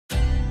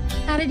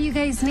did you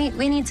guys meet?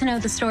 We need to know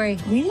the story.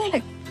 We met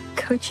at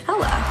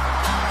Coachella.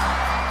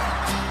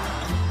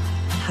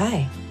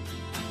 Hi.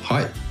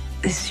 Hi.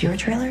 This is your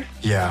trailer?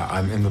 Yeah,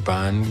 I'm in the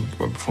band.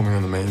 We're performing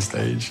on the main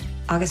stage.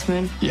 August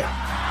Moon? Yeah.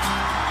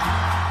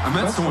 I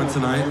met someone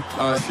tonight.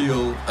 I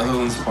feel a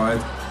little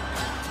inspired.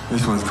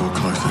 This one's called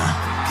Closer.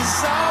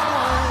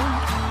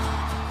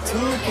 To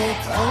get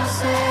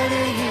closer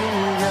to you,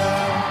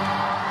 girl.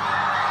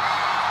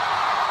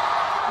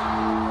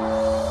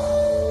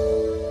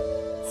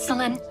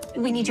 Solène,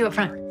 we need you up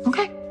front.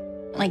 Okay.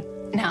 Like,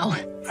 now.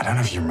 I don't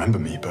know if you remember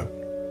me, but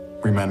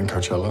we met in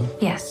Coachella.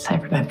 Yes, I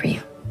remember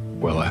you.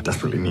 Well, I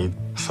desperately need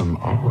some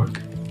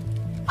artwork.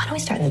 Why don't we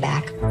start in the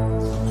back?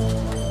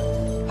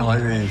 I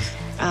like these.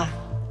 Ah,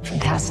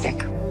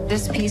 fantastic.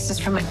 This piece is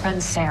from my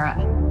friend Sarah.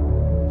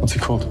 What's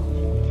it called?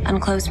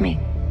 Unclose Me.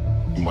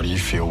 And what do you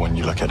feel when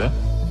you look at it?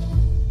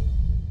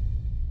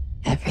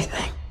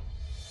 Everything.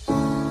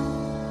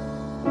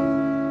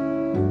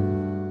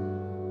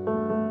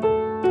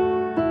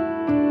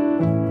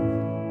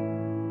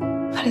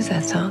 What is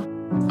that song?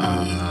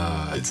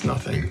 It's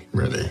nothing,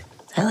 really.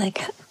 I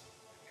like it.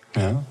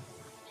 Yeah?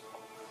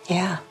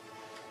 Yeah.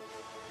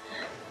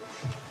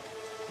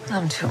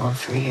 I'm too old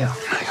for you.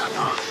 I don't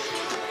know.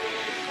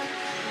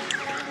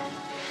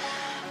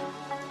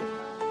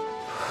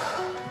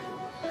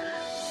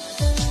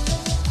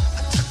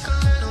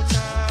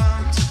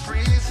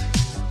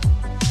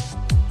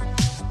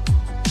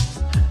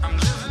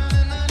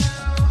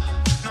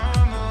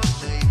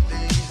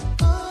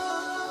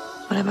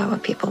 What about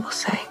what people will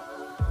say?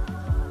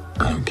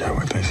 I don't care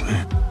what they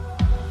say.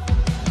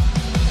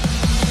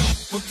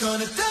 We're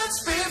gonna dance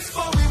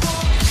before we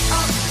walk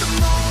up the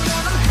moon,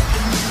 and I'm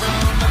hitting the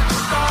ground like a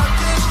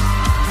rocket.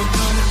 We're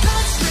gonna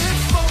dance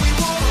before we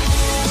walk.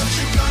 What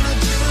you gonna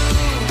do?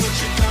 What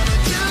you gonna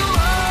do?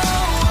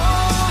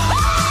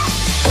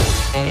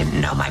 I didn't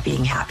know my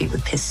being happy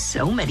would piss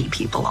so many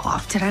people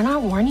off. Did I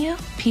not warn you?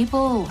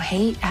 People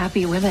hate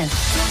happy women.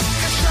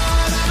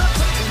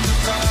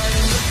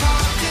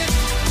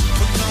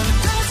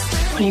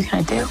 What are you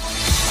gonna do?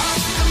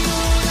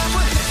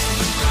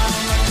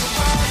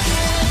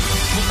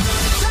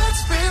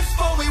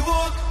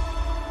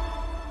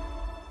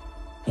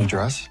 You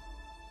dress?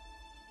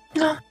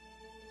 No.